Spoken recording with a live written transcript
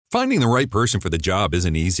Finding the right person for the job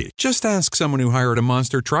isn't easy. Just ask someone who hired a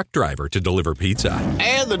monster truck driver to deliver pizza.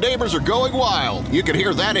 And the neighbors are going wild. You can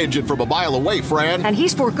hear that engine from a mile away, Fran. And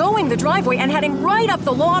he's foregoing the driveway and heading right up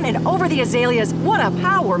the lawn and over the azaleas. What a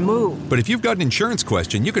power move. But if you've got an insurance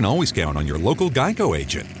question, you can always count on your local Geico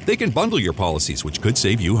agent. They can bundle your policies, which could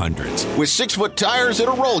save you hundreds. With 6-foot tires and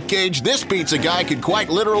a roll cage, this pizza guy could quite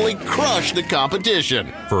literally crush the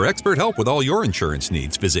competition. For expert help with all your insurance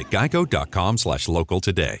needs, visit geico.com/local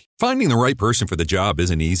today. Finding the right person for the job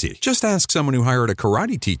isn't easy. Just ask someone who hired a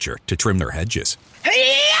karate teacher to trim their hedges.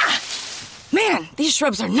 Hey-ya! Man, these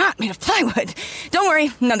shrubs are not made of plywood. Don't worry,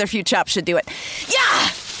 another few chops should do it. Yeah!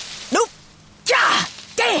 Nope! Yeah!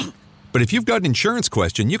 Dang! But if you've got an insurance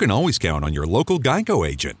question, you can always count on your local Geico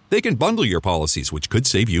agent. They can bundle your policies, which could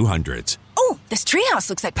save you hundreds. Oh, this treehouse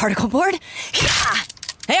looks like particle board. Yeah!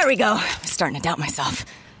 There we go. I'm starting to doubt myself.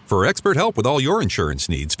 For expert help with all your insurance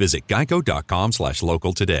needs, visit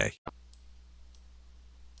geico.com/local today.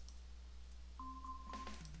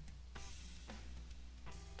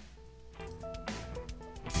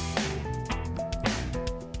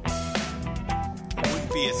 It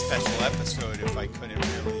wouldn't be a special episode if I couldn't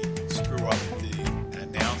really screw up the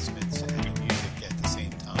announcements and the music at the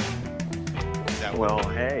same time. Is that Well,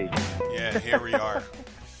 hey. Yeah, here we are.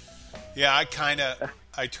 Yeah, I turned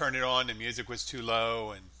it on, the music was too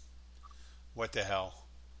low, and what the hell.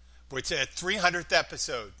 But it's a 300th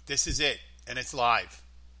episode. This is it, and it's live.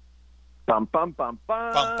 Bum, bum, bum,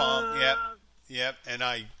 bum. Bum, bum, yep. And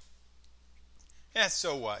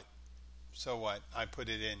so what? So what? I put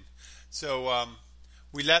it in. So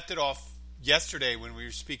we left it off yesterday when we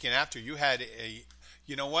were speaking after. You had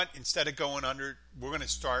you know what? Instead of going under, we're going to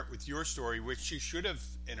start with your story, which you should have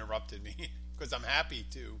interrupted me, because I'm happy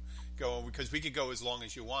to go, because we could go as long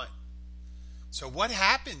as you want. So what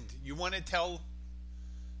happened? You want to tell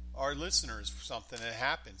our listeners something that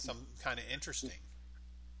happened, some kind of interesting.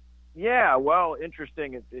 Yeah, well,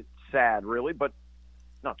 interesting. It's sad, really, but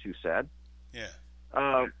not too sad. Yeah.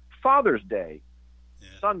 Father's Day,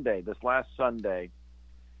 Yeah. Sunday, this last Sunday,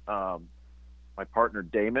 my partner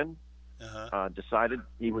Damon decided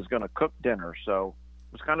he was going to cook dinner. So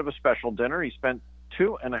it was kind of a special dinner. He spent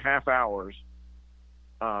 2.5 hours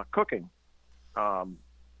cooking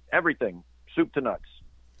everything, soup to nuts.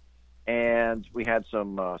 And we had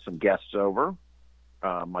some guests over.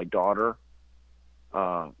 My daughter,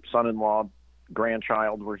 son-in-law,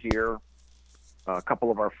 grandchild were here. A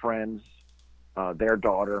couple of our friends, their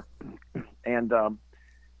daughter. And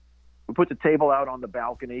we put the table out on the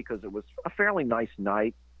balcony because it was a fairly nice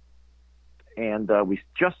night. And we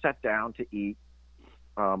just sat down to eat.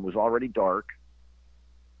 It was already dark.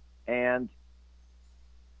 And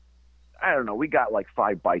I don't know, we got like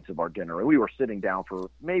 5 bites of our dinner, and we were sitting down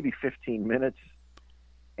for maybe 15 minutes,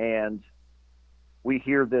 and we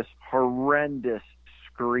hear this horrendous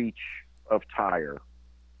screech of tire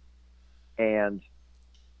and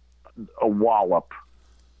a wallop,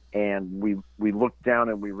 and we look down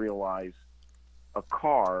and we realize a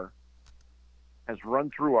car has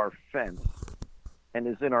run through our fence and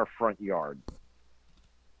is in our front yard.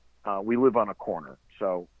 We live on a corner,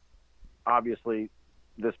 so obviously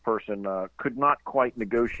this person could not quite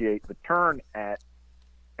negotiate the turn at,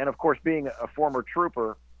 and of course, being a former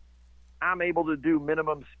trooper, I'm able to do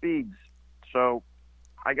minimum speeds. So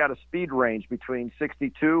I got a speed range between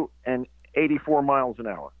 62 and 84 miles an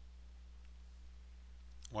hour.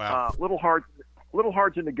 Wow. Little hard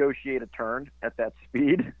to negotiate a turn at that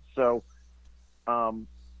speed. So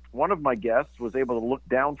one of my guests was able to look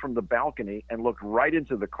down from the balcony and look right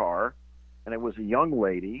into the car, and it was a young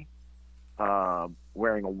lady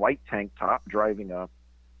wearing a white tank top, driving a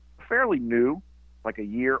fairly new, like a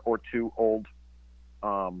year or two old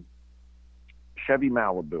Chevy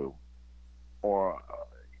Malibu or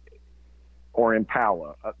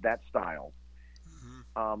Impala, that style.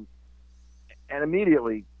 Mm-hmm. And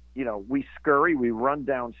immediately, we scurry, we run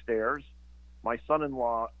downstairs. My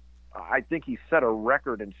son-in-law, I think he set a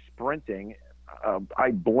record in sprinting.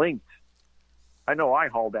 I blinked. I know I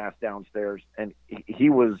hauled ass downstairs, and he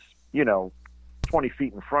was, 20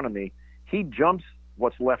 feet in front of me. He jumps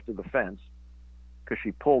what's left of the fence because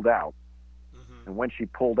she pulled out. Mm-hmm. And when she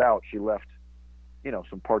pulled out, she left,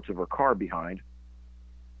 some parts of her car behind.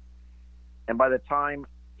 And by the time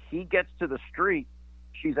he gets to the street,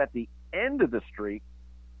 she's at the end of the street,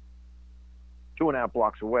 2.5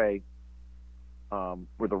 blocks away,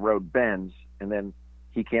 where the road bends, and then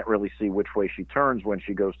he can't really see which way she turns when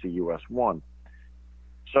she goes to US 1.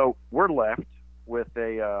 So we're left with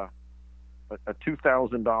a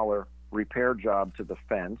 $2,000 repair job to the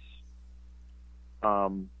fence,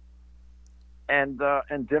 and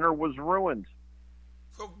dinner was ruined.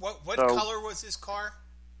 What So- color was this car?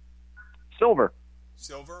 Silver.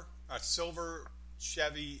 Silver? A silver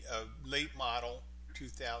Chevy, late model,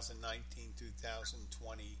 2019,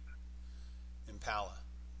 2020 Impala,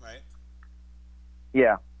 right?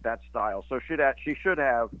 Yeah, that style. So she should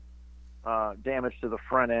have damage to the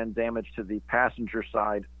front end, damage to the passenger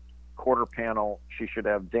side quarter panel. She should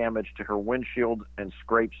have damage to her windshield and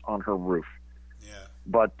scrapes on her roof. Yeah.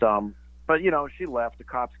 But she left. The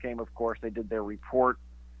cops came, of course. They did their report.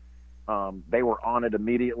 They were on it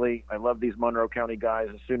immediately. I love these Monroe County guys.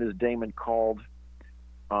 As soon as Damon called,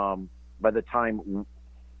 by the time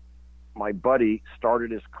my buddy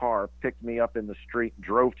started his car, picked me up in the street,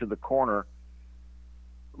 drove to the corner,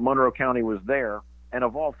 Monroe County was there. And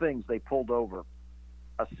of all things, they pulled over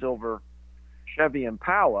a silver Chevy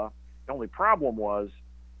Impala. The only problem was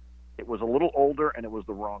it was a little older and it was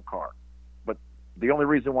the wrong car. But the only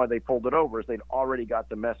reason why they pulled it over is they'd already got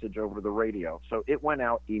the message over the radio. So it went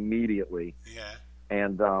out immediately. Yeah.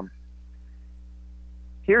 And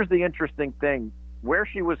here's the interesting thing. Where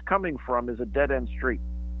she was coming from is a dead-end street.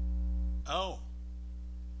 Oh.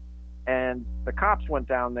 And the cops went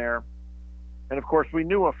down there. And, of course, we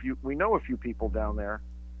know a few people down there.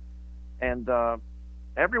 And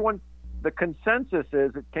everyone, the consensus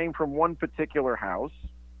is it came from one particular house.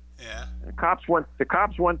 Yeah. The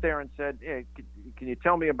cops went there and said, "Hey, can you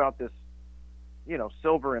tell me about this,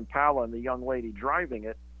 silver Impala and the young lady driving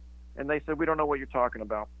it?" And they said, "We don't know what you're talking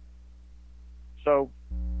about." So,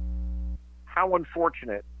 how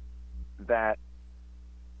unfortunate that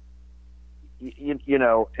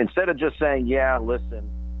instead of just saying, "Yeah, listen,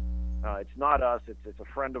 it's not us. It's a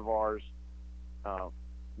friend of ours.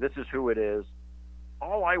 This is who it is."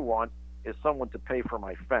 All I want is someone to pay for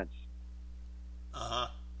my fence. Uh-huh.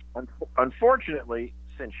 Unfortunately,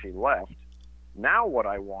 since she left, now what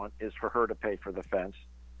I want is for her to pay for the fence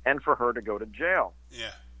and for her to go to jail.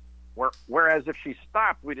 Yeah. Whereas if she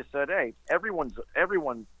stopped, we'd have said, "Hey, everyone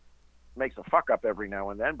makes a fuck up every now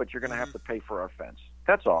and then, but you're going to have to pay for our fence.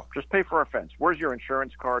 That's all. Just pay for our fence. Where's your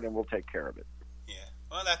insurance card, and we'll take care of it." Yeah.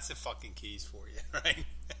 Well, that's the fucking keys for you, right?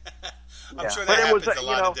 I'm Yeah. sure But that it was, happens a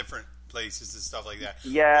lot of different places and stuff like that.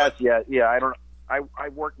 Yes, But- yeah. I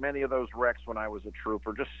worked many of those wrecks when I was a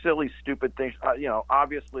trooper. Just silly, stupid things.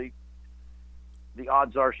 Obviously, the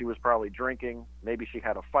odds are she was probably drinking. Maybe she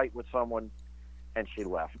had a fight with someone, and she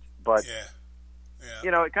left. But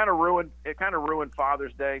Yeah. it kind of ruined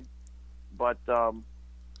Father's Day. But yeah, Was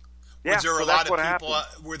there so a that's lot what of people?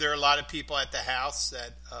 happened. Were there a lot of people at the house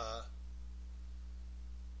that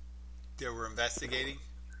they were investigating?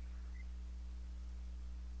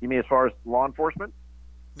 You mean as far as law enforcement?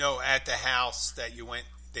 No, at the house that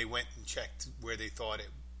they went and checked where they thought it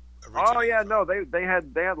originated. Oh yeah, from. no, they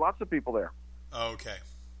had lots of people there. Oh, okay.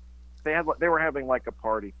 They were having like a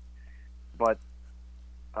party, but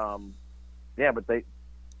but they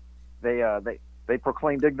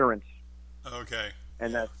proclaimed ignorance, Okay.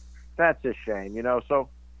 and that's a shame, So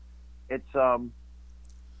it's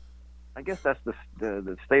I guess that's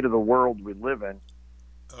the state of the world we live in.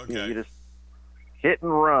 Okay. You just hit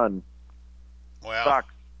and run. Well,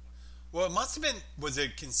 Sucks. Well, it must have been. Was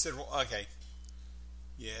it considerable? Okay.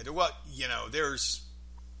 Yeah. There's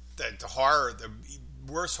the horror, the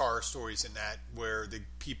worst horror stories in that where the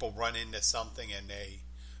people run into something and they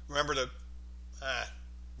remember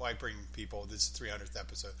why bring people? This is the 300th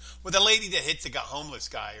episode. With a lady that hits a homeless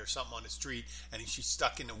guy or something on the street and he's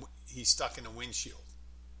stuck in the windshield.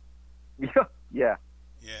 Yeah.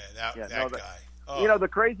 Yeah. That no, guy. Oh. The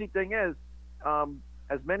crazy thing is,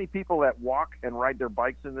 as many people that walk and ride their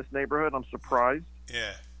bikes in this neighborhood, I'm surprised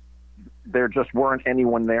Yeah. there just weren't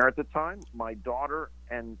anyone there at the time. My daughter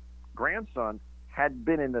and grandson had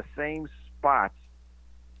been in the same spot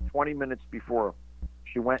 20 minutes before.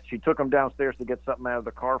 She took them downstairs to get something out of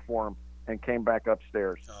the car for him and came back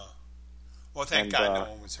upstairs. Oh. Well, thank And, God no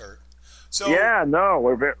one was hurt. So Yeah, no,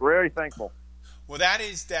 we're very thankful. Well, that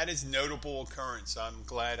is notable occurrence. I'm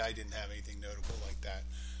glad I didn't have anything notable like that.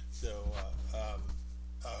 So I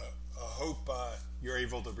hope you're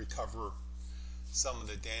able to recover some of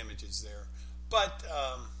the damages there. But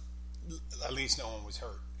at least no one was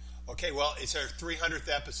hurt. Okay, well, it's our 300th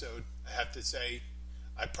episode. I have to say,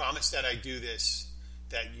 I promise that I do this,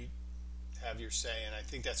 that you have your say, and I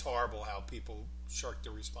think that's horrible how people shirk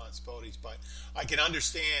their responsibilities. But I can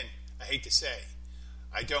understand, I hate to say,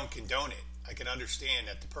 I don't condone it. I can understand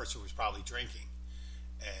that the person was probably drinking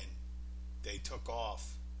and they took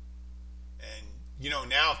off. And,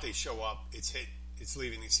 now if they show up, it's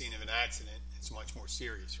leaving the scene of an accident. It's much more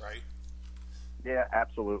serious, right? Yeah,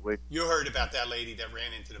 absolutely. You heard about that lady that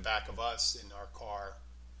ran into the back of us in our car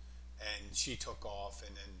and she took off,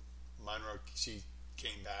 and then Monroe, she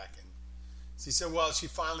came back, and she said, "Well, she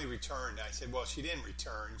finally returned." I said, "Well, she didn't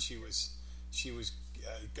return. She was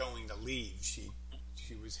going to leave. She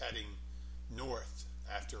was heading north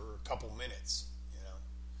after a couple minutes, you know."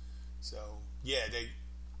 So yeah,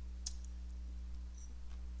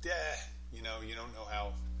 you know, you don't know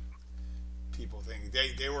how people think.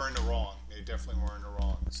 They were in the wrong. They definitely were in the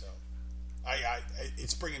wrong. So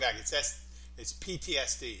it's bringing back. It's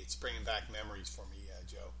PTSD. It's bringing back memories for me,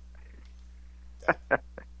 Joe.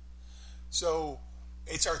 So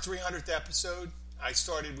it's our 300th episode.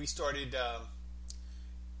 We started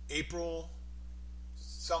April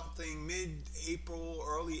something, mid-April,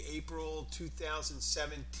 early April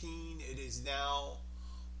 2017. It is now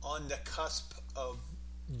on the cusp of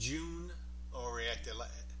June, or we're at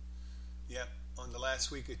on the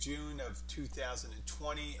last week of June of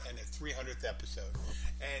 2020, and the 300th episode.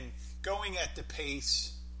 And going at the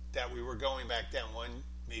pace that we were going back then,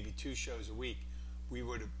 maybe 2 shows a week, we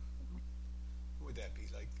would have, what would that be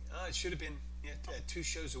like? It should have been, at 2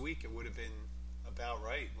 shows a week, it would have been about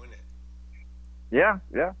right, wouldn't it? Yeah.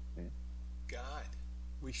 God,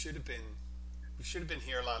 we should have been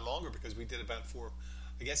here a lot longer, because we did about 4.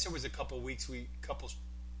 I guess there was a couple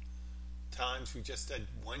times we just did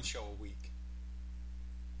 1 show a week.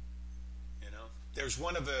 You know, there's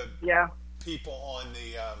one of the people on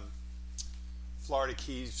the Florida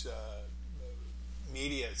Keys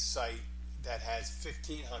media site that has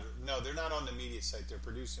 1,500. No, they're not on the media site. They're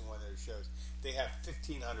producing one of their shows. They have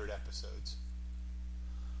 1,500 episodes.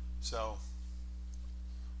 So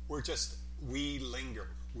we linger.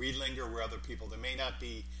 We linger where other people. There may not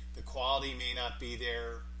be, the quality may not be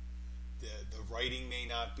there. The writing may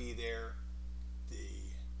not be there.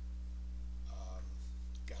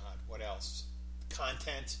 What else?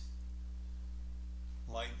 Content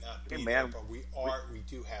might not be there, but we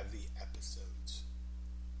do have the episodes.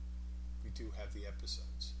 We do have the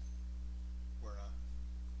episodes. We're not.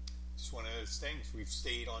 It's one of those things. We've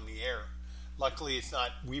stayed on the air. Luckily, it's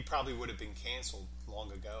not. We probably would have been canceled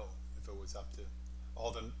long ago if it was up to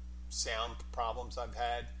all the sound problems I've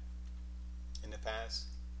had in the past.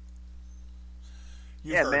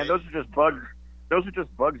 Those are just bugs. Those are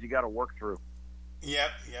just bugs you got to work through.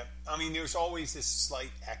 Yep. I mean, there's always this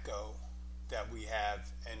slight echo that we have,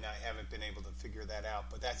 and I haven't been able to figure that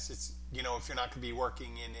out. But that's just, if you're not going to be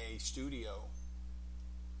working in a studio,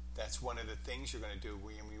 that's one of the things you're going to do.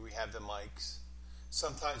 We have the mics.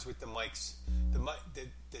 Sometimes with the mics,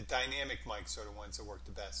 the dynamic mics are the ones that work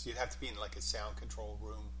the best. You'd have to be in like a sound control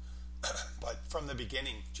room. But from the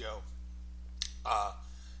beginning, Joe,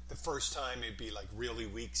 the first time it'd be like really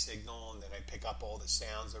weak signal, and then I'd pick up all the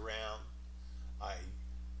sounds around.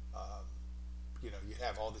 You'd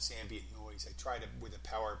have all this ambient noise. I tried it with a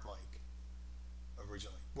powered mic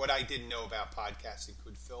originally. What I didn't know about podcasting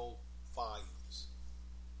could fill volumes.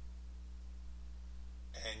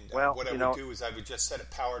 And what I would do is I would just set a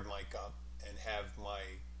powered mic up and have my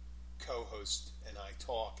co-host and I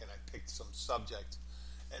talk, and I picked some subject.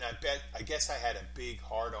 And I guess I had a big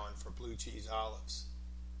hard-on for blue cheese olives.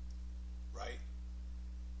 Right?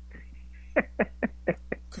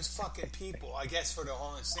 Because fucking people, I guess for the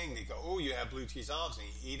honest thing, they go, "Oh, you have blue cheese olives," and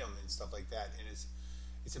you eat them and stuff like that. And it's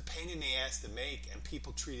a pain in the ass to make, and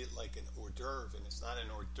people treat it like an hors d'oeuvre, and it's not an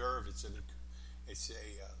hors d'oeuvre. It's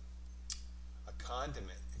a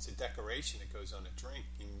condiment. It's a decoration that goes on a drink,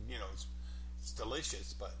 and it's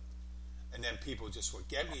delicious. And then people just would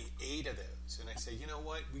get me 8 of those, and I say, you know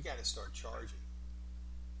what? We got to start charging.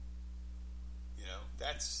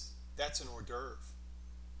 That's an hors d'oeuvre.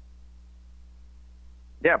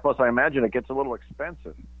 Yeah, plus I imagine it gets a little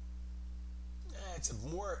expensive.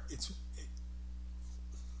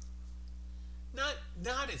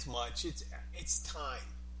 Not as much. It's time.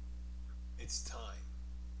 It's time.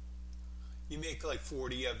 You make like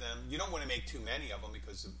 40 of them. You don't want to make too many of them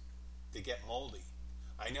because they get moldy.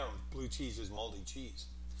 I know blue cheese is moldy cheese,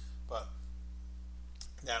 but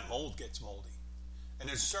that mold gets moldy. And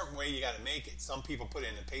there's a certain way you got to make it. Some people put it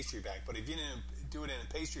in a pastry bag, but if you didn't do it in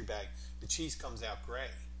a pastry bag, the cheese comes out gray.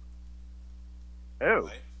 Oh,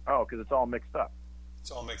 right? Oh, because it's all mixed up. It's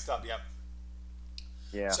all mixed up, yep.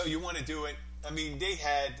 Yeah. So you want to do it. I mean,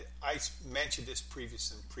 I mentioned this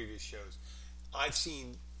in previous shows. I've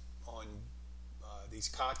seen on these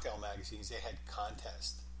cocktail magazines, they had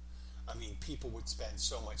contests. I mean, people would spend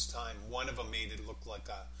so much time. One of them made it look like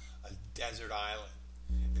a desert island.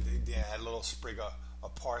 They had a little sprig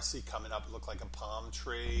of parsley coming up. It looked like a palm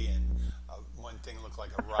tree, and one thing looked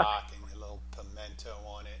like a rock, and a little pimento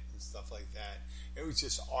on it and stuff like that. It was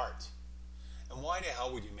just art. And why the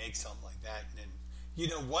hell would you make something like that? And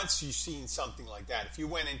then, once you've seen something like that, if you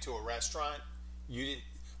went into a restaurant,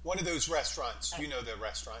 one of those restaurants, you know, the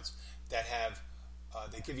restaurants that have,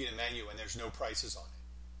 they give you the menu and there's no prices on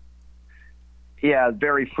it. Yeah,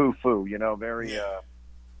 very foo-foo, you know, very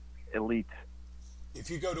elite. If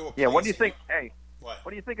you go to a place... Yeah, what do you think, what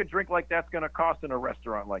do you think a drink like that's going to cost in a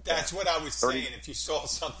restaurant like that? That's what I was saying. If you saw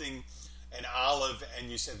something, an olive, and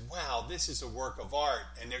you said, wow, this is a work of art,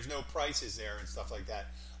 and there's no prices there and stuff like that,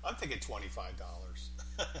 I'm thinking $25.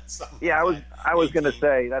 Yeah, I was going to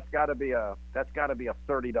say that's got to be a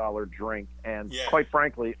 $30 drink, and quite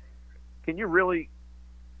frankly, can you really?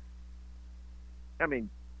 I mean,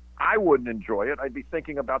 I wouldn't enjoy it. I'd be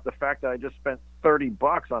thinking about the fact that I just spent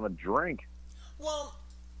 $30 on a drink. Well,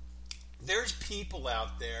 there's people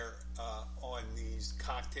out there on these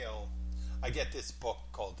cocktail. I get this book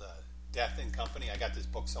called Death and Company. I got this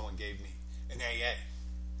book someone gave me in AA.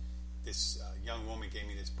 This young woman gave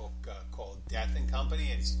me this book called Death and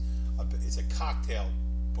Company. It's a cocktail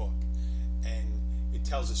book, and it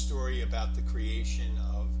tells a story about the creation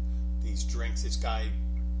of these drinks. This guy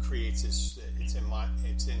creates this. It's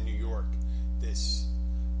in New York. This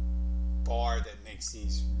bar that makes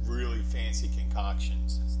these really fancy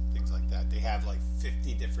concoctions and things like that. They have like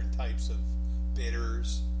 50 different types of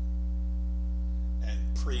bitters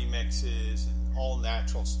and premixes and all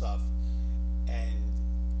natural stuff. And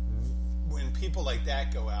when people like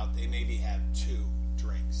that go out, they maybe have 2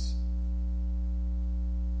 drinks,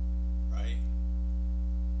 right?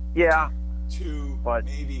 Yeah. 2, but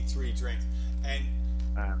maybe 3 drinks. And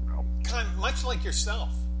I don't know. Kind of much like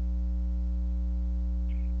yourself,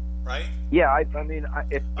 right? Yeah, I mean,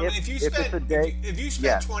 if you spent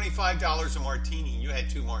 $25 a martini and you had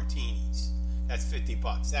 2 martinis, that's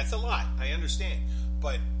 $50. That's a lot. I understand,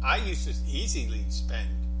 but I used to easily spend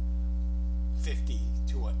 $50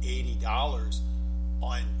 to $80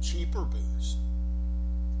 on cheaper booze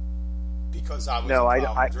because I was a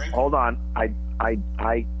problem drinker. Hold on. I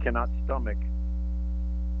cannot stomach,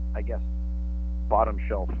 I guess, bottom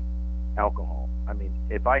shelf alcohol. I mean,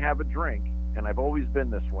 if I have a drink, and I've always been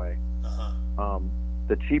this way,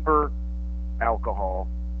 the cheaper alcohol,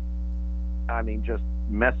 I mean, just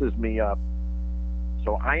messes me up.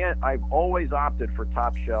 So I've always opted for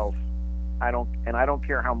top shelf. I don't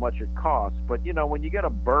care how much it costs, but you know, when you get a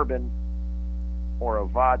bourbon or a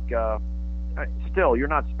vodka, still you're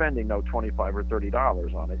not spending no $25 or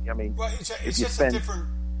 $30 on it. I mean, well, it's just a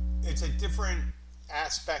different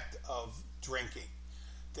aspect of drinking.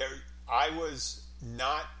 I was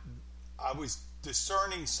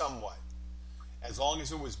discerning somewhat. As long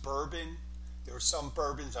as it was bourbon, there were some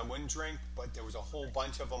bourbons I wouldn't drink, but there was a whole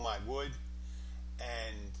bunch of them I would,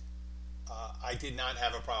 and I did not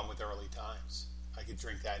have a problem with early times. I could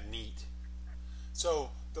drink that neat. So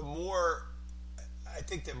the more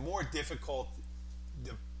difficult,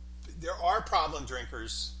 there are problem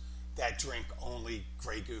drinkers that drink only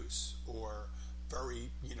Grey Goose or very,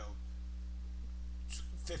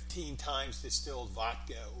 15 times distilled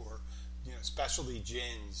vodka or, specialty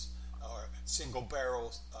gins or single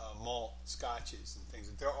barrel malt scotches and things.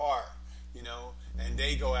 There are, and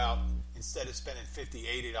they go out, instead of spending $50,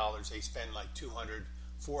 $80, they spend like $200,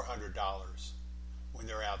 $400 when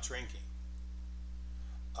they're out drinking.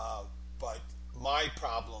 But my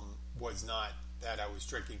problem was not that I was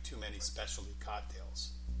drinking too many specialty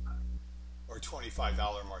cocktails or $25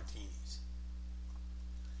 martinis.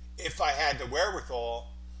 If I had the wherewithal,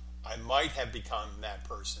 I might have become that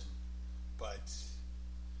person, but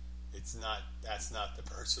that's not the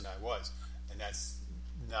person I was, and that's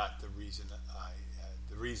not the reason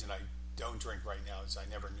I don't drink right now is I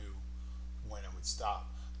never knew when I would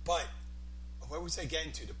stop. But where was I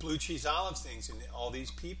getting to? The blue cheese olives things, and all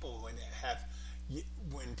these people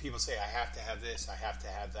when people say I have to have this, I have to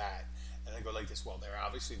have that, and I go like this. Well, they're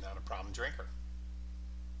obviously not a problem drinker,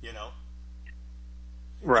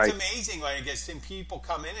 Right. It's amazing when I get some people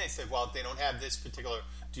come in and they say, well, if they don't have this particular,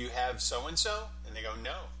 do you have so-and-so? And they go,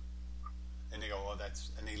 no. And they go, well,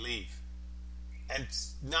 and they leave. And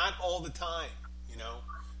not all the time,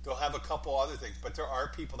 They'll have a couple other things, but there are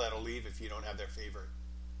people that'll leave if you don't have their favorite.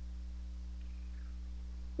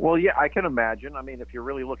 Well, yeah, I can imagine. I mean, if you're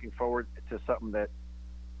really looking forward to something that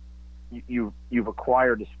you've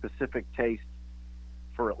acquired a specific taste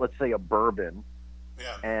for, let's say, a bourbon,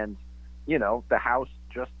 and, the house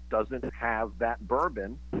just doesn't have that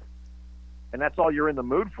bourbon, and that's all you're in the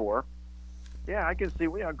mood for, yeah, I can see,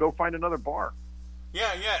 go find another bar.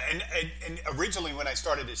 Yeah, and originally when I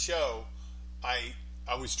started the show, I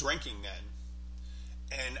was drinking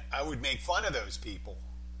then, and I would make fun of those people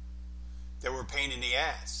that were a pain in the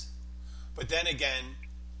ass. But then again,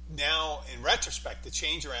 now in retrospect, the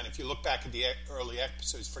change around, if you look back at the early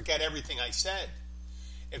episodes, forget everything I said.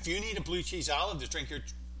 If you need a blue cheese olive to drink your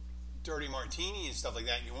dirty martini and stuff like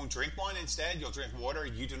that, and you won't drink one instead, you'll drink water,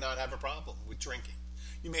 you do not have a problem with drinking.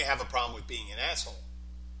 You may have a problem with being an asshole.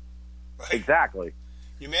 Right? Exactly.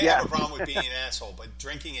 You may have a problem with being an asshole, but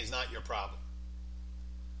drinking is not your problem.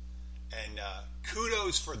 And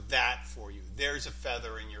kudos for that for you. There's a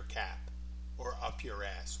feather in your cap, or up your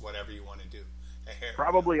ass, whatever you want to do. A hair,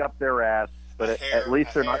 Probably up their ass, but at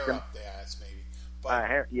least they're not going to... up the ass, maybe.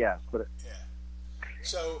 But, yes, but... Yeah.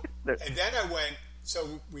 So, and then I went...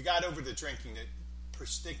 So we got over the drinking, the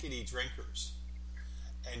persnickety drinkers.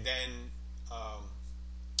 And then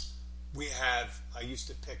I used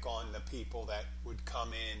to pick on the people that would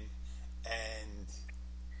come in, and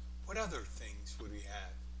what other things would we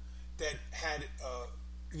have? That had,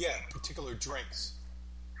 particular drinks.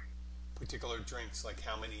 Particular drinks, like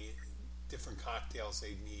how many different cocktails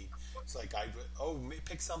they'd need. It's like,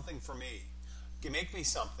 pick something for me. Make me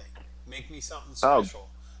something. Make me something special.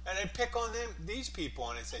 And I'd pick on these people,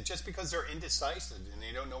 and I said, just because they're indecisive and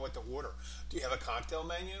they don't know what to order, do you have a cocktail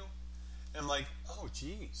menu? And I'm like, oh,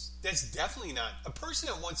 geez. That's definitely not... A person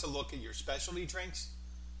that wants to look at your specialty drinks,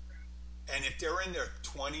 and if they're in their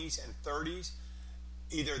 20s and 30s,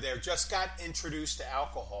 either they're just got introduced to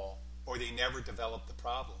alcohol or they never developed the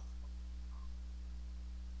problem.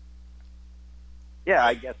 Yeah,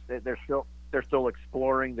 I guess they're still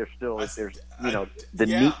exploring. There's the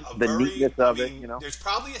neatness of it. You know, there's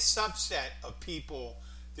probably a subset of people.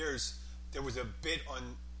 There was a bit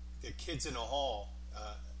on the Kids in the Hall.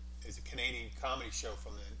 It's a Canadian comedy show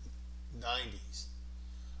from the 90s.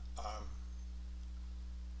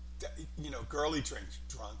 Girly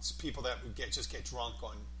drunks, people that would get drunk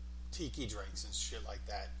on tiki drinks and shit like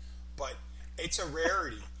that. But it's a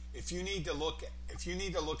rarity. If you need to look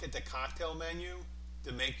at the cocktail menu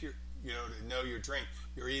to make to know your drink,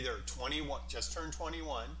 you're either 21, just turned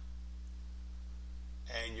 21,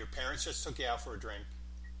 and your parents just took you out for a drink.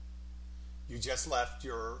 You just left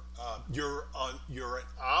you're an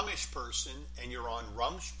Amish person, and you're on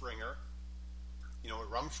Rumspringa. You know what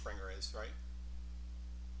Rumspringa is, right?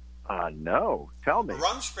 No. Tell me.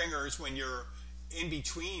 Rumspringa is when you're in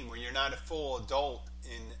between, when you're not a full adult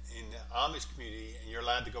in the Amish community, and you're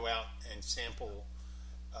allowed to go out and sample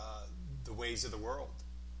the ways of the world.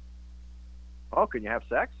 Oh, can you have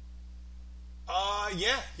sex?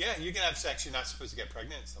 Yeah, you can have sex. You're not supposed to get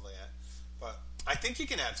pregnant and stuff like that. But I think you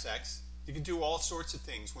can have sex. You can do all sorts of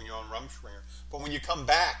things when you're on Rumspringa. But when you come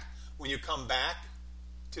back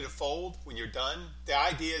to the fold, when you're done, the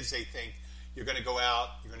idea is they think you're going to go out,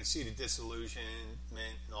 you're going to see the disillusionment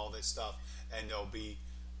and all this stuff, and there'll be,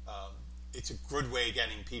 it's a good way of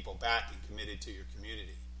getting people back and committed to your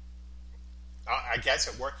community. I guess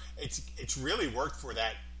it worked. It's really worked for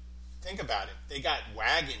that. Think about it. They got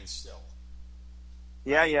wagons still.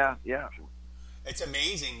 Yeah. It's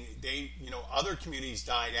amazing. Other communities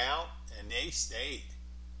died out and they stayed.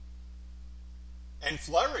 And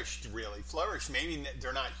flourished. Maybe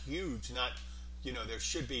they're not huge, there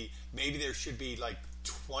should be like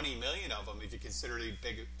 20 million of them if you consider the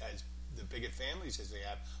big families as they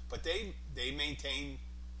have. But they maintain,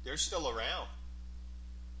 they're still around.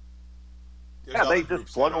 There's they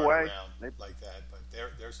just float away like that, but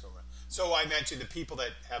they're still around. So I mentioned the people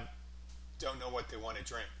that don't know what they want to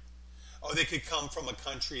drink. Oh, they could come from a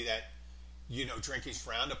country that, drinking's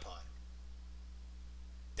frowned upon.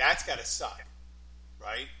 That's got to suck,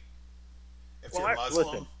 right? If you're Muslim.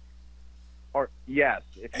 Listen, or yes,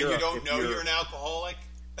 if and you don't know you're an alcoholic.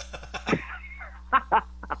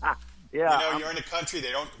 Yeah, you're in a country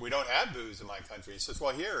we don't have booze in my country. It says,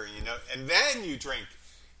 well, here, and then you drink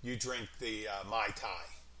the Mai Tai.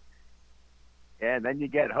 Yeah, and then you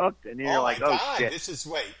get hooked, and you're like, God, oh shit.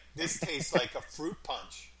 This tastes like a fruit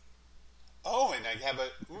punch. Oh, and I have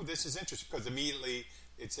this is interesting because immediately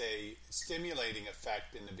it's a stimulating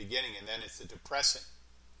effect in the beginning, and then it's a depressant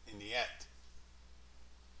in the end.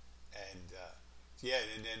 And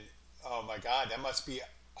and then, oh my God, that must be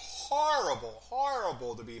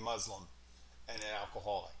horrible to be Muslim and an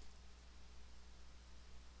alcoholic.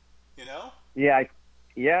 Yeah.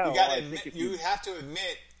 You have to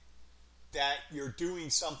admit that you're doing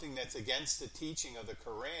something that's against the teaching of the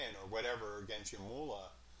Quran or whatever, against your mullah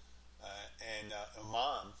and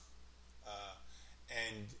imam,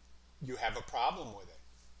 and you have a problem with it.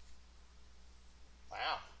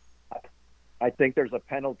 Wow. I think there's a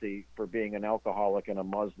penalty for being an alcoholic and a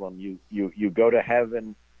Muslim. You go to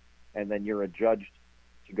heaven, and then you're adjudged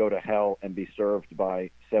to go to hell and be served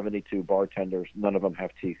by 72 bartenders. None of them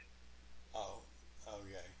have teeth. Oh,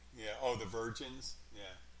 okay. Yeah. Oh, the virgins? Yeah.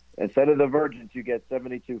 Instead of the virgins, you get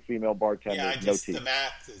 72 female bartenders, no teeth. The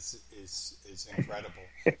math is incredible.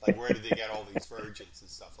 Like, where did they get all these virgins and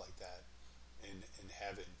stuff like that in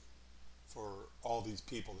heaven? for all these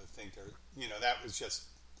people that think they're, that was just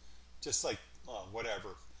like,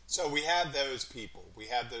 whatever. So we have those people.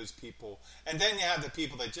 And then you have the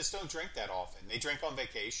people that just don't drink that often. They drink on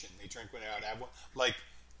vacation. They drink when they're out. Like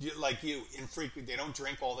you, infrequent. They don't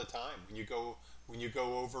drink all the time. When you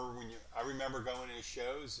go over, I remember going to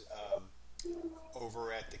shows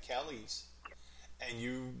over at the Kellys, and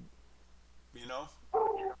you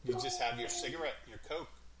just have your cigarette and your Coke.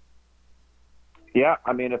 Yeah,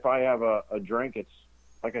 I mean, if I have a drink, it's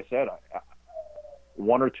like I said,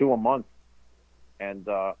 one or two a month, and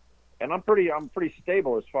I'm pretty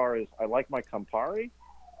stable as far as I like my Campari,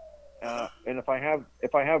 and if I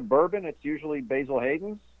have bourbon, it's usually Basil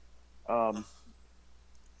Hayden's,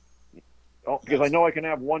 because I know I can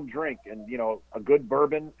have one drink, and a good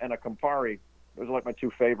bourbon and a Campari, those are like my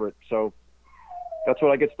two favorite, so that's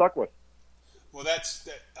what I get stuck with. Well,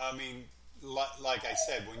 I mean, like I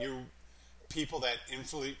said, when people that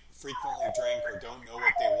frequently drink or don't know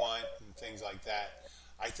what they want and things like that,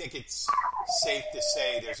 I think it's safe to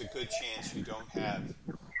say there's a good chance you don't have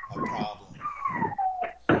a problem.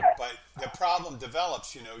 But the problem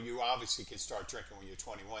develops, you obviously can start drinking when you're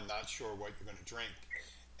 21, not sure what you're going to drink.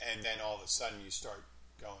 And then all of a sudden you start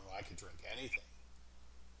going, well, I could drink anything.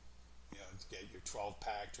 Get your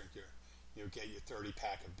 12-pack, get your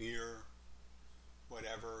 30-pack of beer,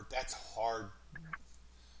 whatever. That's hard.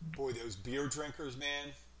 Boy, those beer drinkers,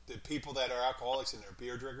 man, the people that are alcoholics and they're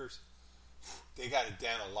beer drinkers, they got to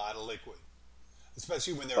down a lot of liquid.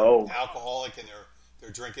 Especially when they're alcoholic and they're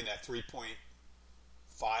drinking that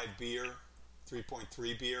 3.5 beer,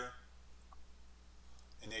 3.3 beer,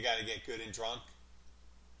 and they got to get good and drunk.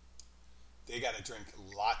 They got to drink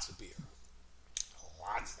lots of beer.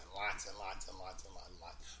 Lots and lots and lots and lots and lots and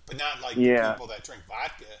lots. But not like the people that drink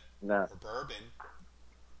vodka or bourbon.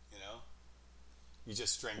 You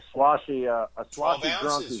just drink a sloshy 12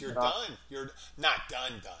 ounces, you're done. You're not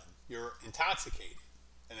done. You're intoxicated.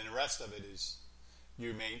 And then the rest of it is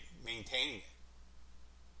you maintaining it.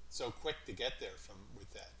 So quick to get there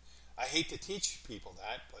with that. I hate to teach people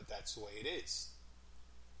that, but that's the way it is.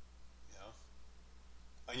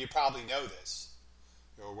 And you probably know this.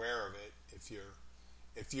 You're aware of it.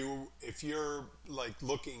 If you're like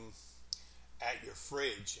looking at your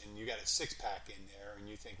fridge and you got a 6-pack in there and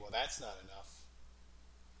you think, well, that's not enough.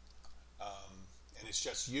 And it's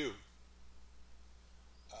just you.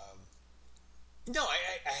 No,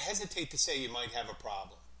 I hesitate to say you might have a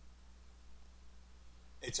problem.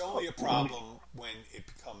 It's only a problem when it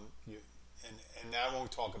becomes you. And I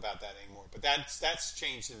won't talk about that anymore. But that's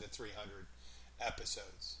changed in the 300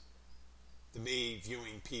 episodes. To me,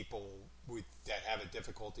 viewing people that have a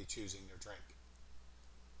difficulty choosing their drink.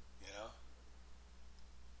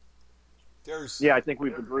 I think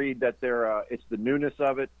we've agreed that it's the newness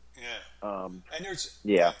of it. Yeah. And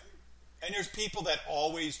there's people that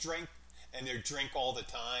always drink and they drink all the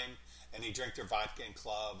time and they drink their vodka in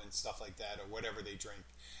club and stuff like that or whatever they drink.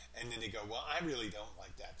 And then they go, well, I really don't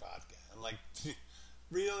like that vodka. I'm like,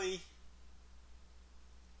 really?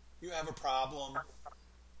 You have a problem?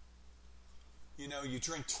 You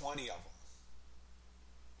drink 20 of them.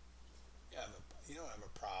 You don't have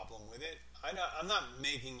a problem with it. I'm not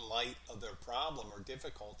making light of their problem or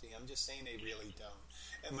difficulty. I'm just saying they really don't.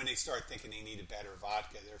 And when they start thinking they need a better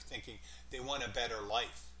vodka, they're thinking they want a better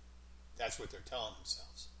life. That's what they're telling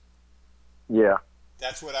themselves. Yeah.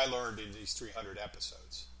 That's what I learned in these 300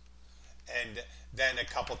 episodes. And then a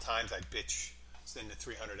couple times I bitch. In the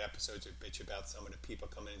 300 episodes, I bitch about some of the people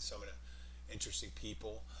coming in, some of the interesting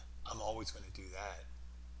people. I'm always going to do that.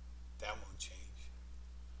 That won't change.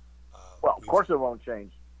 Well, of course it won't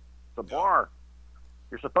change. It's a bar.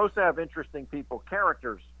 You're supposed to have interesting people,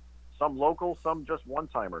 characters. Some local, some just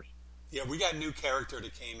one-timers. Yeah, we got a new character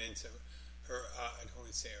that came into her. I don't want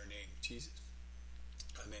to say her name. Jesus.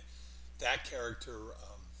 I mean, that character,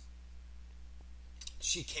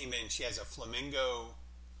 she came in. She has a flamingo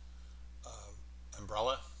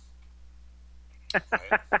umbrella.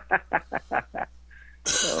 Right?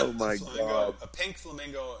 Oh, my God. A pink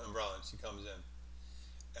flamingo umbrella. She comes in.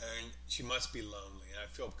 And she must be lonely. And I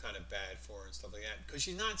feel kind of bad for her and stuff like that. Because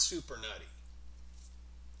she's not super nutty.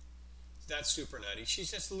 She's not super nutty. She's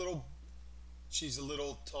just she's a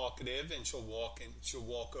little talkative, and she'll walk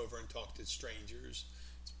over and talk to strangers,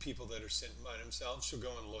 people that are sitting by themselves. She'll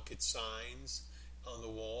go and look at signs on the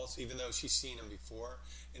walls, even though she's seen them before,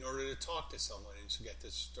 in order to talk to someone, and she'll get to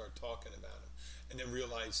start talking about them. And then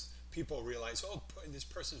people realize, oh, this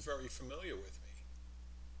person's very familiar with me.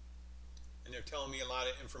 And they're telling me a lot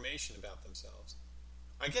of information about themselves.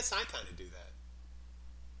 I guess I kind of do that.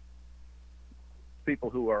 People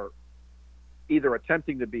who are either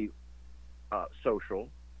attempting to be social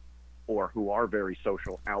or who are very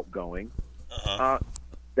social, outgoing,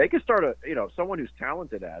 they can start someone who's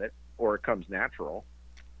talented at it, or it comes natural.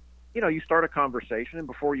 You start a conversation, and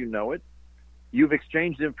before you know it, you've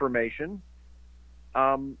exchanged information,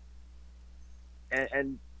 and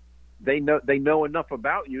they know enough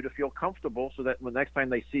about you to feel comfortable, so that the next time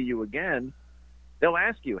they see you again, they'll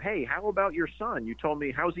ask you, "Hey, how about your son? You told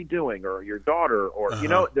me, how's he doing?" Or your daughter, or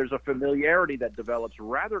there's a familiarity that develops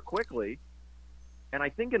rather quickly. And I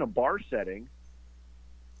think in a bar setting,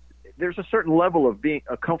 there's a certain level of a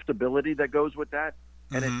comfortability that goes with that,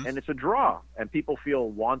 and it's a draw, and people feel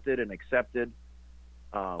wanted and accepted,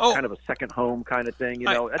 kind of a second home kind of thing.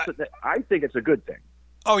 I think it's a good thing.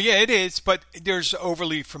 Oh yeah, it is. But there's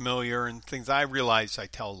overly familiar and things. I realize I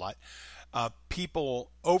tell a lot. People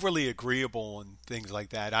overly agreeable and things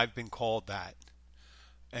like that. I've been called that,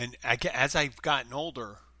 and as I've gotten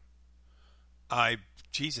older,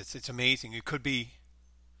 Jesus, it's amazing. It could be.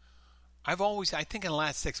 I think in the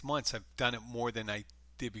last 6 months, I've done it more than I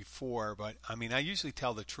did before. But I mean, I usually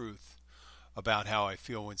tell the truth about how I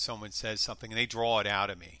feel when someone says something, and they draw it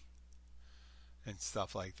out of me and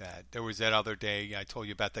stuff like that. There was that other day I told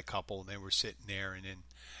you about the couple, and they were sitting there, and then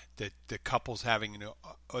the couple's having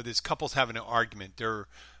this couple's having an argument. They're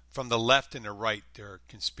from the left and the right. They're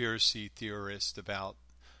conspiracy theorists about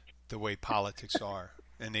the way politics are,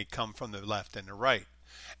 and they come from the left and the right.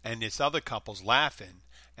 And this other couple's laughing,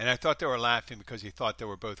 and I thought they were laughing because they thought they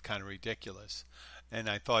were both kind of ridiculous, and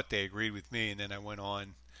I thought they agreed with me. And then I went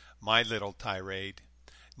on my little tirade,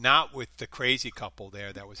 not with the crazy couple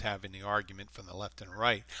there that was having the argument from the left and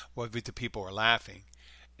right, but with the people who were laughing.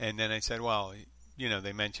 And then I said, well,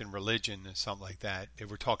 they mentioned religion and something like that. They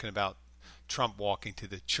were talking about Trump walking to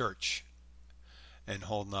the church and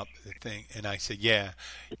holding up the thing. And I said, yeah,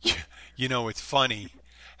 it's funny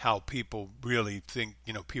how people really think,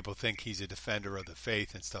 people think he's a defender of the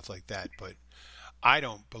faith and stuff like that. But I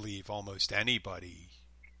don't believe almost anybody,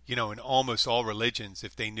 in almost all religions,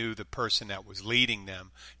 if they knew the person that was leading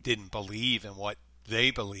them didn't believe in what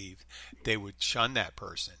they believed, they would shun that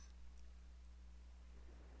person.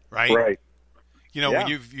 Right? Right. When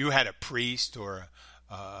you had a priest or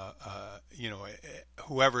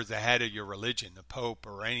whoever's the head of your religion, the Pope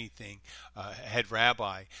or anything, head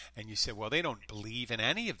rabbi, and you say, well, they don't believe in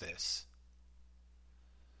any of this.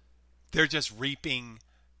 They're just reaping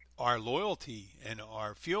our loyalty and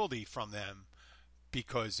our fealty from them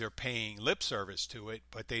because they're paying lip service to it,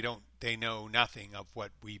 but they know nothing of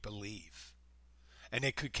what we believe. And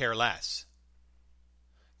they could care less.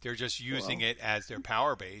 They're just using it as their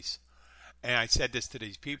power base. And I said this to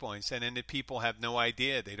these people, and I said, and the people have no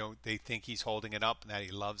idea. They think he's holding it up and that he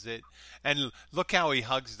loves it. And look how he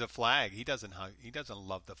hugs the flag. He doesn't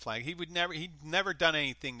love the flag. He'd never done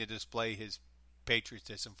anything to display his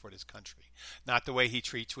patriotism for this country. Not the way he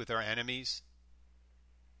treats with our enemies.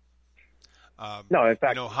 No, in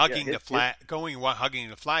fact, hugging the flag, hugging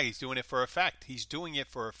the flag. He's doing it for effect. He's doing it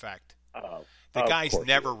for effect. The guy's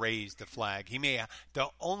never raised the flag. The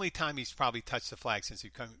only time he's probably touched the flag since he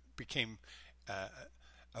became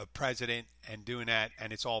a president and doing that,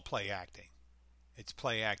 and it's all play acting. It's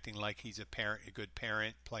play acting like he's a good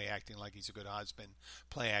parent, play acting like he's a good husband,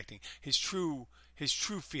 play acting. His true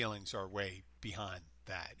feelings are way behind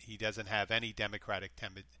that. He doesn't have any democratic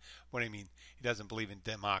he doesn't believe in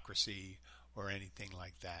democracy or anything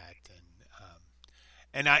like that.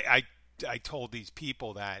 And I told these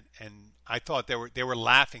people that, and I thought they were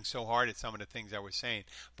laughing so hard at some of the things I was saying.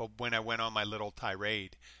 But when I went on my little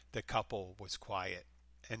tirade, the couple was quiet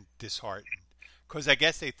and disheartened because I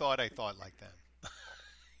guess they thought I thought like them.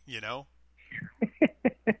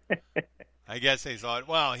 I guess they thought,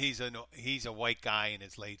 well, he's a white guy in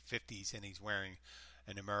his late 50s and he's wearing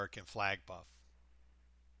an American flag buff.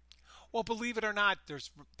 Well, believe it or not,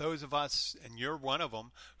 there's those of us, and you're one of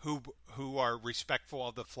them, who are respectful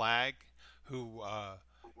of the flag, who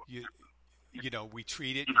we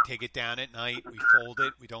treat it, we take it down at night, we fold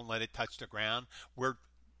it, we don't let it touch the ground. We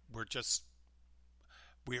just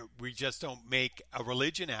don't make a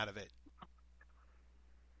religion out of it.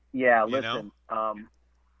 Yeah, listen.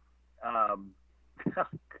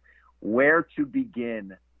 Where to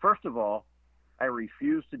begin? First of all, I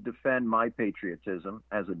refuse to defend my patriotism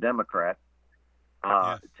as a Democrat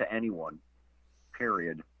to anyone,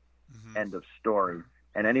 period. Mm-hmm. End of story.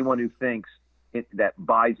 And anyone who thinks that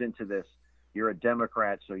buys into this, you're a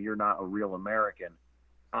Democrat, so you're not a real American,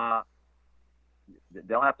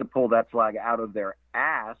 they'll have to pull that flag out of their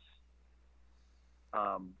ass.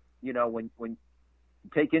 When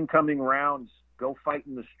take incoming rounds, go fight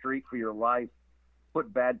in the street for your life,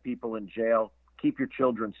 put bad people in jail, keep your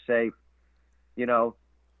children safe,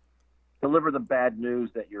 deliver the bad news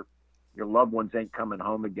that your your loved ones ain't coming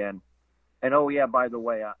home again. And oh yeah, by the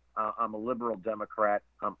way, I'm a liberal Democrat.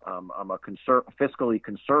 I'm a fiscally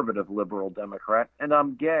conservative liberal Democrat, and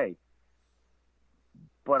I'm gay.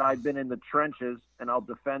 But I've been in the trenches, and I'll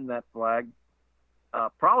defend that flag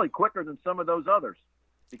probably quicker than some of those others,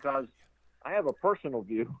 because I have a personal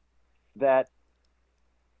view that,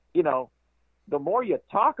 you know, the more you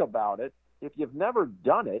talk about it, if you've never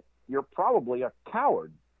done it, you're probably a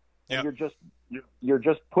coward, and you're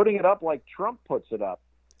just putting it up like Trump puts it up.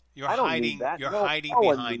 You're I don't hiding. need that. You're No, hiding no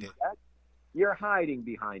one behind needs it. that. You're hiding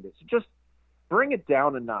behind it. So just bring it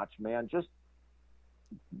down a notch, man. Just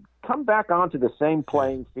come back onto the same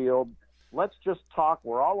playing field. Let's just talk.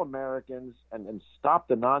 We're all Americans, and stop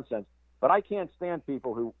the nonsense. But I can't stand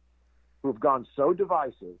people who've gone so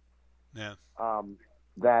divisive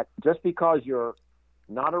that just because you're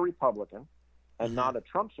not a Republican and not a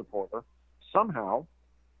Trump supporter, somehow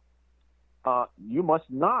you must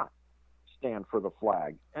not stand for the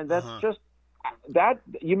flag. And that's just that.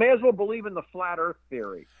 You may as well believe in the flat Earth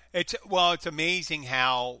theory. It's amazing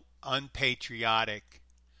how unpatriotic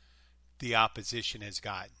the opposition has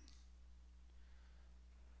gotten.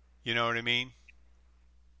 You know what I mean?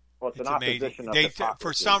 Well, it's an amazing. opposition of hypocrisy.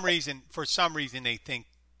 For some reason, they think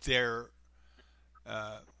they're.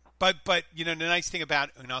 But you know, the nice thing about,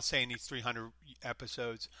 and I'll say in these 300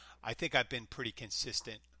 episodes, I think I've been pretty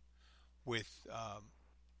consistent with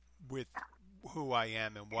who I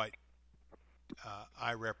am and what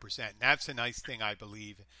I represent. And that's a nice thing, I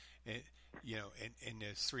believe, in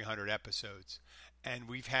these 300 episodes. And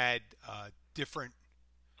we've had different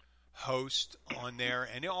hosts on there,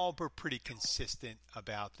 and they all were pretty consistent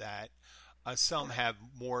about that. Some have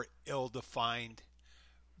more ill-defined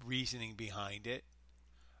reasoning behind it.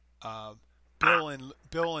 Bill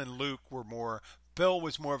and Luke were more. Bill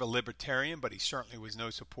was more of a libertarian, but he certainly was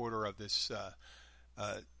no supporter of this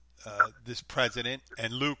this president,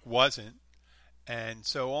 and Luke wasn't. And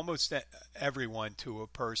so almost everyone, to a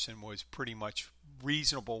person, was pretty much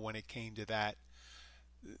reasonable when it came to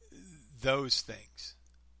those things.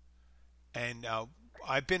 And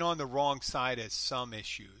I've been on the wrong side of some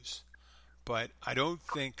issues, but I don't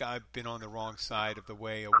think I've been on the wrong side of the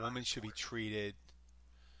way a woman should be treated,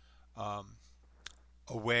 a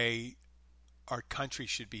way our country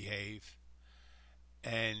should behave,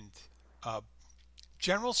 and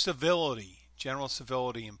general civility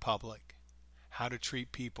in public, how to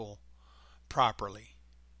treat people properly.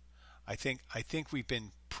 I think we've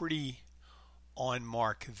been pretty on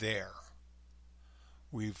mark there.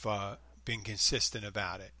 We've been consistent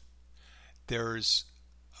about it. There's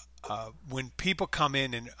when people come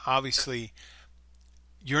in, and obviously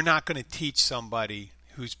you're not going to teach somebody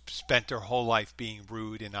who's spent their whole life being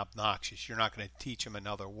rude and obnoxious. You're not going to teach them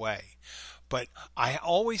another way. But I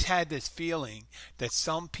always had this feeling that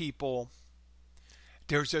some people,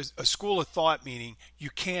 there's a school of thought, meaning you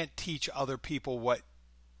can't teach other people what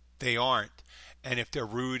they aren't. And if they're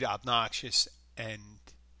rude, obnoxious, and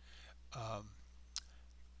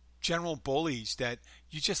general bullies, that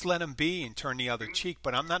you just let them be and turn the other cheek.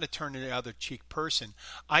 But I'm not a turn the other cheek person.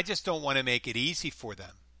 I just don't want to make it easy for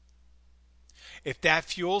them. If that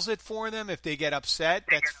fuels it for them, if they get upset,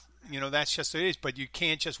 that's just what it is. But you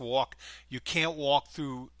can't just walk. You can't walk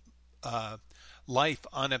through life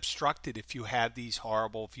unobstructed if you have these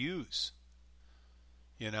horrible views.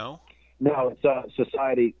 You know? No,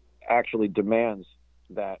 society actually demands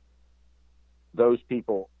that those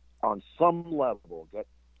people, on some level, get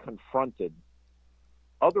confronted.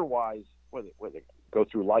 Otherwise, whether they go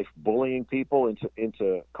through life bullying people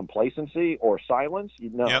into complacency or silence,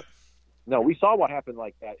 Yep. No, we saw what happened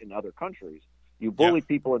like that in other countries. You bully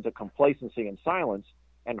people into complacency and silence,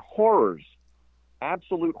 and horrors,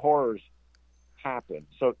 absolute horrors, happen.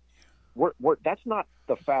 So that's not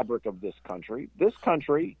the fabric of this country. This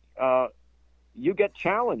country, you get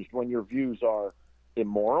challenged when your views are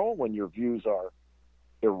immoral, when your views are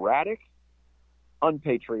erratic,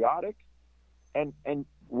 unpatriotic, and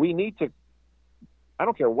we need to, I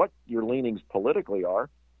don't care what your leanings politically are,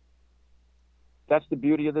 that's the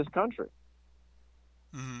beauty of this country.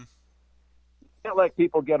 Mm-hmm. You can't let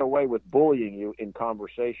people get away with bullying you in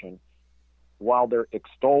conversation while they're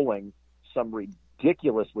extolling some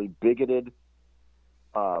ridiculously bigoted,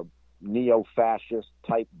 neo-fascist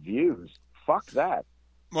type views. Fuck that.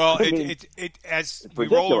 Well, as we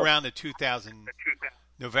roll around the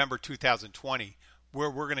November 2020,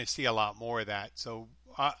 we're going to see a lot more of that. So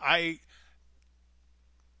the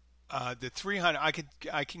 300,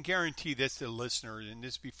 I can guarantee this to the listeners, and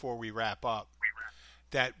this before we wrap up,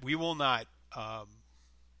 that we will not.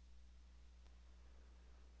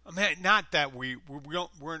 Not that we're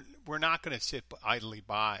not going to sit idly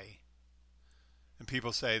by And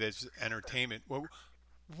people say there's entertainment. Well,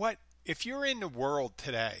 what if you're in the world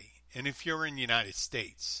today, and if you're in the United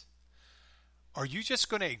States, are you just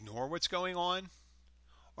going to ignore what's going on?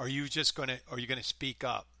 Or are you going to speak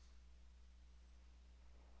up?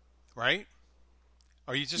 Right?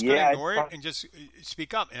 Are you just going to ignore it and just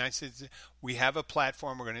speak up? And I said, we have a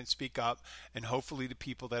platform. We're going to speak up. And hopefully the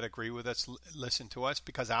people that agree with us listen to us.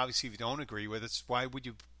 Because obviously if you don't agree with us, why would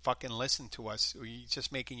you fucking listen to us? Or it's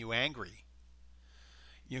just making you angry.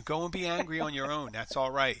 You go and be angry on your own. That's all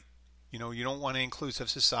right. You know, you don't want an inclusive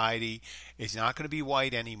society. It's not going to be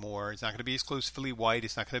white anymore. It's not going to be exclusively white.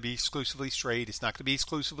 It's not going to be exclusively straight. It's not going to be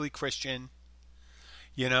exclusively Christian.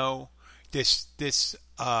 You know, this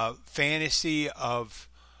fantasy of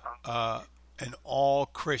an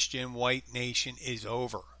all-Christian white nation is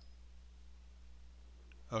over.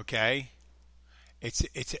 Okay?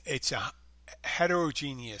 It's a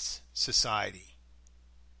heterogeneous society,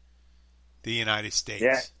 the United States.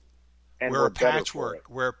 Yeah. And we're a patchwork.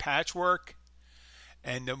 We're a patchwork,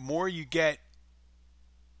 and the more you get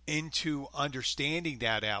into understanding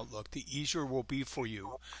that outlook, the easier it will be for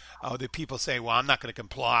you. The people say, well, I'm not going to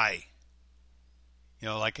comply. You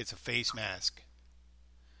know, like it's a face mask.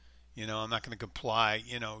 You know, I'm not going to comply.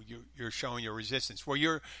 You know, you're showing your resistance. Well,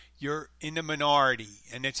 you're in the minority,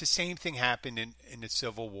 and it's the same thing happened in the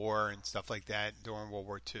Civil War and stuff like that during World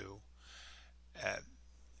War II.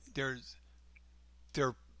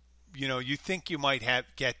 You know, you think you might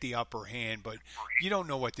get the upper hand, but you don't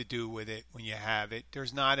know what to do with it when you have it.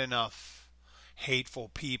 There's not enough hateful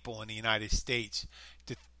people in the United States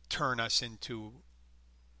to turn us into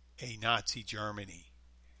a Nazi Germany.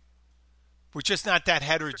 We're just not that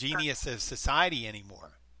heterogeneous as a society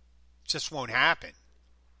anymore. It just won't happen.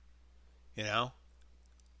 You know?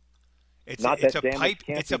 It's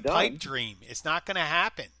a pipe dream. It's not going to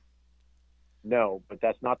happen. No, but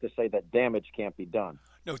that's not to say that damage can't be done.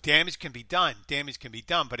 No, damage can be done. Damage can be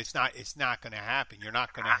done, but it's not going to happen. You're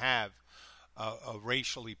not going to have a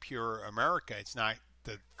racially pure America. It's not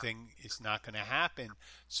the thing. It's not going to happen.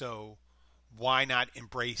 So why not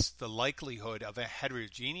embrace the likelihood of a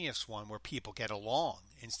heterogeneous one where people get along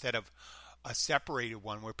instead of a separated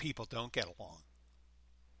one where people don't get along?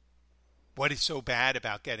 What is so bad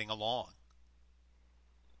about getting along?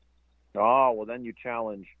 Oh, well, then you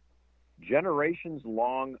challenge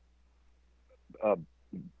generations-long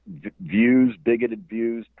views, bigoted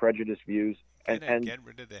views, prejudiced views, and get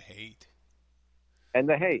rid of the hate. And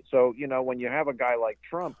the hate. So, you know, when you have a guy like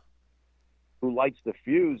Trump who lights the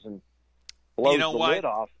fuse and blows the lid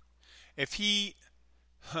off. If he's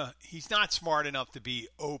not smart enough to be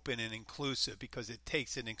open and inclusive, because it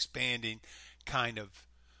takes an expanding kind of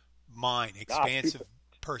mind, expansive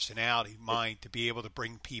personality mind to be able to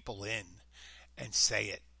bring people in and say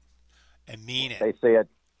it and mean it. They say it.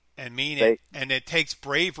 And mean it. And it takes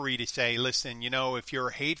bravery to say, listen, you know, if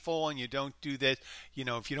you're hateful and you don't do this, you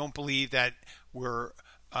know, if you don't believe that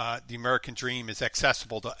the American dream is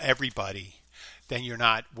accessible to everybody, then you're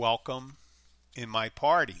not welcome in my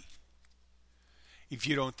party. If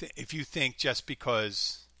you think just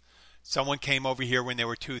because someone came over here when they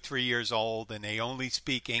were 2-3 years old and they only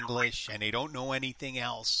speak English and they don't know anything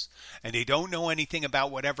else and they don't know anything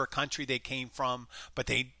about whatever country they came from,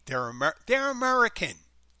 but they're American.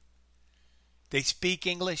 They speak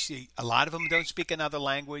English. A lot of them don't speak another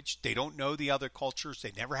language. They don't know the other cultures.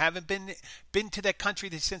 They never haven't been to that country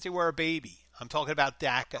since they were a baby. I'm talking about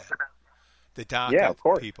DACA, the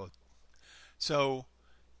DACA people. So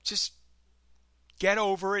just get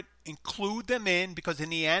over it. Include them in, because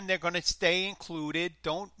in the end they're going to stay included.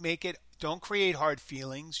 Don't create hard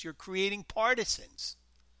feelings. You're creating partisans.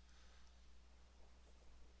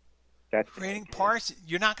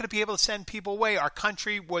 You're not going to be able to send people away. Our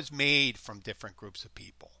country was made from different groups of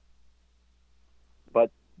people.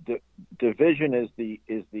 But division is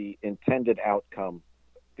the intended outcome,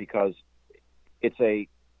 because it's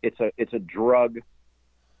a drug.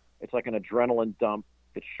 It's like an adrenaline dump.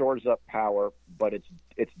 It shores up power, but it's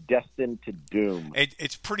destined to doom.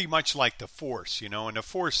 It's pretty much like the Force, you know, and the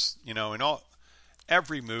Force, you know, in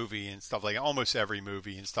every movie and stuff like almost every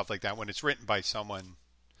movie and stuff like that, when it's written by someone,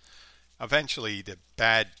 eventually the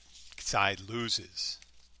bad side loses.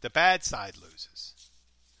 The bad side loses.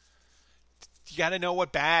 You got to know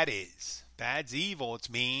what bad is. Bad's evil.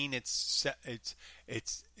 It's mean. It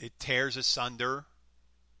tears asunder.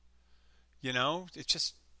 You know, it's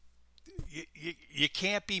just you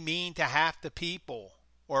can't be mean to half the people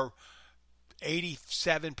or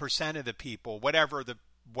 87% of the people, whatever the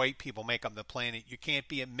white people make on the planet. You can't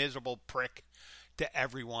be a miserable prick to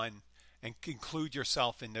everyone and include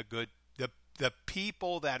yourself in the good. The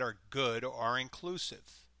people that are good are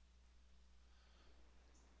inclusive.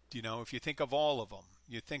 if you think of all of them,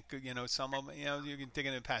 you think, some of them, you can think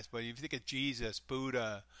in the past, but if you think of Jesus,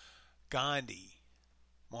 Buddha, Gandhi,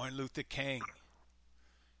 Martin Luther King,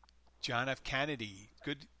 John F. Kennedy,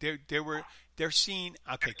 they're seen,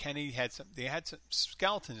 okay, Kennedy had some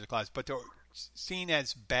skeletons in the closet, but they're seen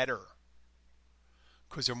as better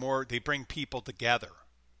because they bring people together,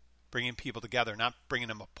 not bringing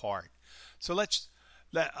them apart. So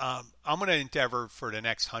I'm going to endeavor for the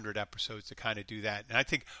next 100 episodes to kind of do that. And I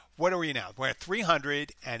think, what are we now? We're at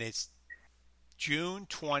 300, and it's June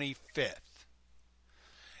 25th.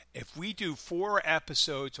 If we do 4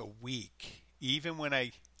 episodes a week, even when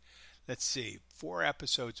let's see, 4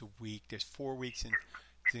 episodes a week, there's 4 weeks in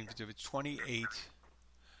 28,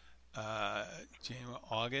 January,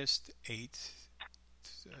 August, 8,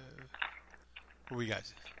 what we got?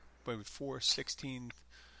 4, 16,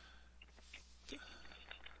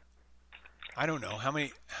 I don't know. How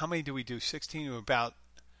many do we do? 16 to about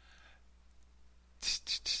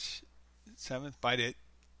 7th by the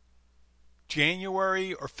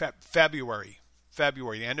January or February,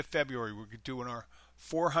 the end of February, we're doing our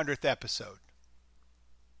 400th episode.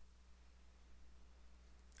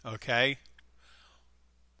 Okay.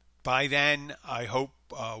 By then, I hope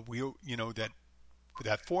that for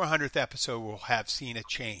that 400th episode, we'll have seen a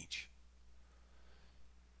change.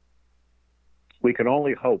 We can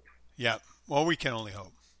only hope. Yeah. Well, we can only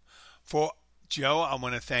hope. For Joe, I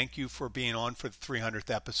want to thank you for being on for the 300th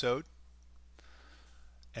episode.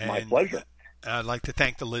 And my pleasure. I'd like to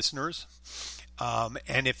thank the listeners.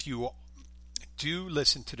 And if you do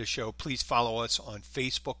listen to the show, please follow us on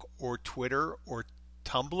Facebook or Twitter or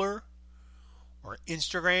Tumblr or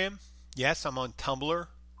Instagram. Yes, I'm on Tumblr.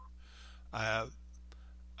 I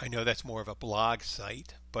know that's more of a blog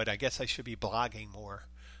site, but I guess I should be blogging more.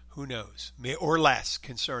 Who knows? Or less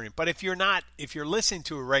concerning. But if you're listening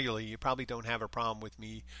to it regularly, you probably don't have a problem with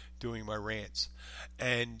me doing my rants.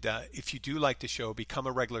 And if you do like the show, become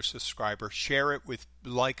a regular subscriber. Share it with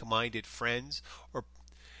like-minded friends, or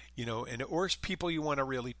people you want to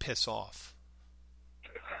really piss off.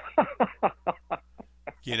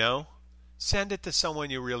 Send it to someone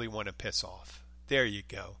you really want to piss off. There you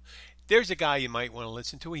go. There's a guy you might want to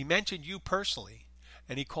listen to. He mentioned you personally,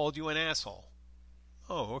 and he called you an asshole.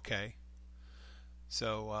 Oh, okay.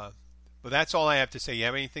 So, but that's all I have to say. You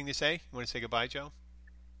have anything to say? You want to say goodbye, Joe?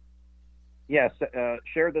 Yes.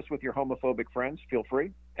 Share this with your homophobic friends. Feel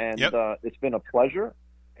free. And yep. It's been a pleasure.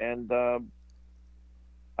 And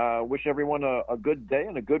wish everyone a good day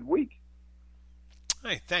and a good week.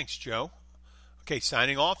 Hey, thanks, Joe. Okay,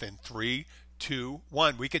 signing off in 3, 2,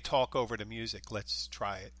 1. We could talk over the music. Let's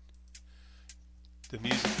try it. The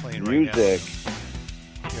music playing right now. Here,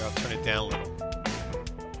 I'll turn it down a little.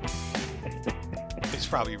 It's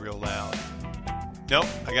probably real loud. Nope,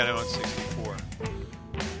 I got it on 64.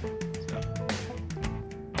 So.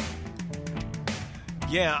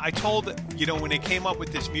 Yeah, I told, when they came up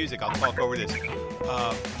with this music, I'll talk over this.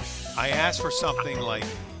 I asked for something like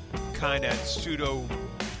kind of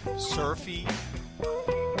pseudo-surfy,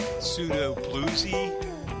 pseudo-bluesy,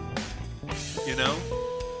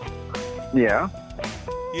 Yeah.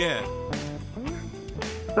 Yeah.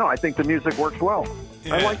 No, I think the music works well.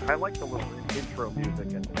 Yeah. I like the little intro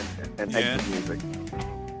music and exit music.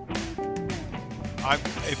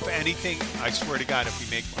 If anything, I swear to God,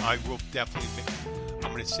 I will definitely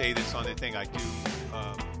I'm going to say this on the thing I do.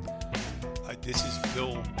 This is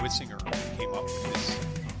Bill Wissinger who came up with this,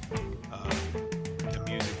 the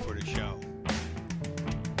music for the show.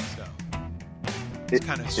 So it's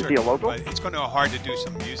kind of is he a local? But it's going to be hard to do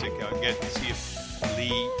some music. I'll get to see if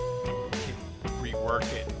Lee can rework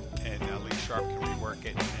it, and Lee Sharp can rework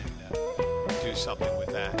it and do something with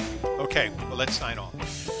that. Okay, well, let's sign off.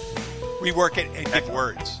 Rework it and give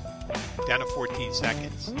words. Down to 14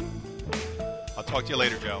 seconds. I'll talk to you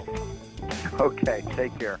later, Joe. Okay,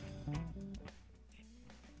 take care.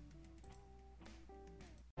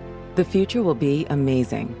 The future will be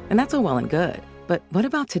amazing, and that's all well and good. But what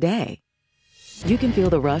about today? You can feel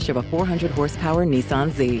the rush of a 400-horsepower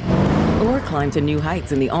Nissan Z. Or climb to new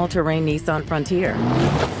heights in the all-terrain Nissan Frontier.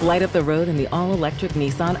 Light up the road in the all-electric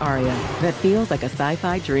Nissan Ariya that feels like a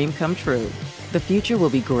sci-fi dream come true. The future will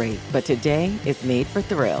be great, but today is made for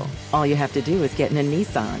thrill. All you have to do is get in a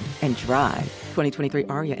Nissan and drive. 2023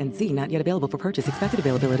 Ariya and Z not yet available for purchase. Expected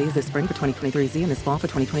availability is this spring for 2023 Z and this fall for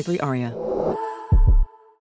 2023 Ariya.